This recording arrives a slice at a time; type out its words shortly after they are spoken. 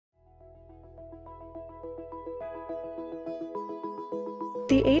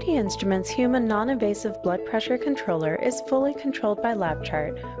The AD Instruments Human Non-Invasive Blood Pressure Controller is fully controlled by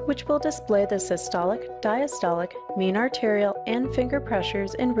LabChart, which will display the systolic, diastolic, mean arterial, and finger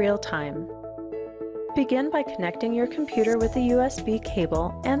pressures in real time. Begin by connecting your computer with a USB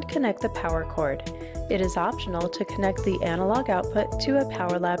cable and connect the power cord. It is optional to connect the analog output to a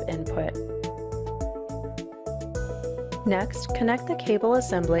PowerLab input. Next, connect the cable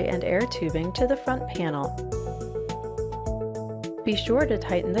assembly and air tubing to the front panel. Be sure to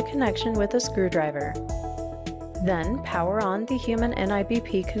tighten the connection with a screwdriver. Then, power on the Human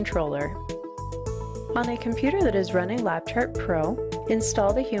NIBP controller. On a computer that is running LabChart Pro,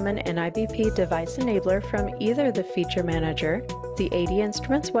 install the Human NIBP device enabler from either the Feature Manager, the AD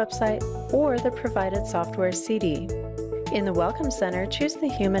Instruments website, or the provided software CD. In the Welcome Center, choose the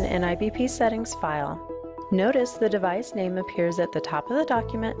Human NIBP Settings file. Notice the device name appears at the top of the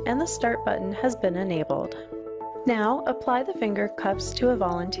document and the Start button has been enabled. Now, apply the finger cuffs to a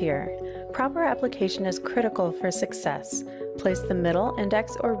volunteer. Proper application is critical for success. Place the middle,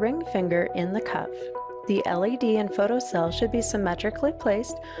 index, or ring finger in the cuff. The LED and photocell should be symmetrically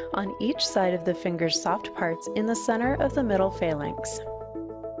placed on each side of the finger's soft parts in the center of the middle phalanx.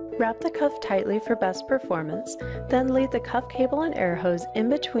 Wrap the cuff tightly for best performance, then lead the cuff cable and air hose in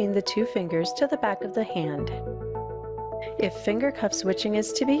between the two fingers to the back of the hand. If finger cuff switching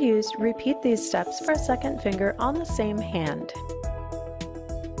is to be used, repeat these steps for a second finger on the same hand.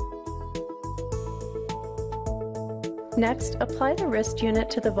 Next, apply the wrist unit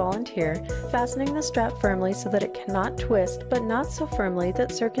to the volunteer, fastening the strap firmly so that it cannot twist, but not so firmly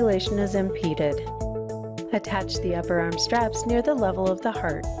that circulation is impeded. Attach the upper arm straps near the level of the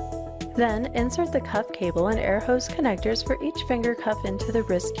heart. Then, insert the cuff cable and air hose connectors for each finger cuff into the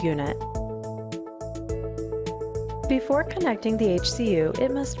wrist unit. Before connecting the HCU,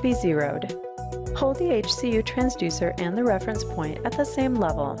 it must be zeroed. Hold the HCU transducer and the reference point at the same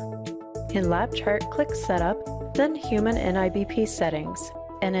level. In LabChart, click Setup, then Human NIBP Settings,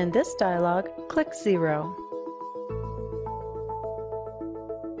 and in this dialog, click 0.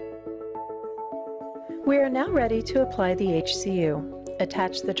 We are now ready to apply the HCU.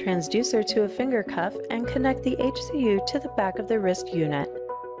 Attach the transducer to a finger cuff and connect the HCU to the back of the wrist unit.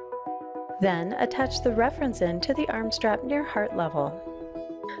 Then, attach the reference end to the arm strap near heart level.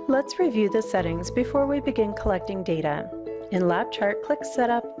 Let's review the settings before we begin collecting data. In LabChart, click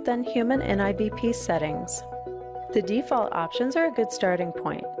Setup, then Human NIBP Settings. The default options are a good starting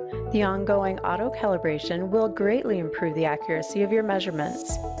point. The ongoing auto-calibration will greatly improve the accuracy of your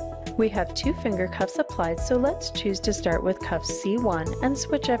measurements. We have 2 finger cuffs applied, so let's choose to start with cuff C1 and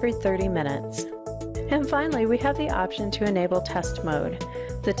switch every 30 minutes. And finally, we have the option to enable test mode.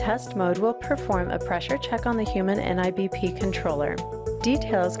 The test mode will perform a pressure check on the Human NIBP controller.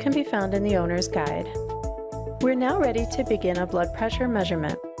 Details can be found in the owner's guide. We're now ready to begin a blood pressure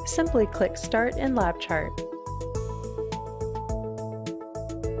measurement. Simply click Start in LabChart.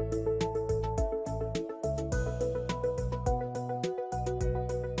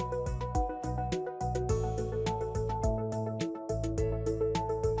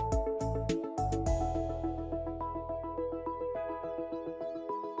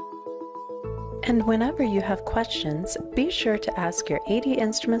 And whenever you have questions, be sure to ask your AD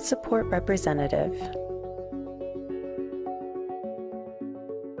Instruments support representative.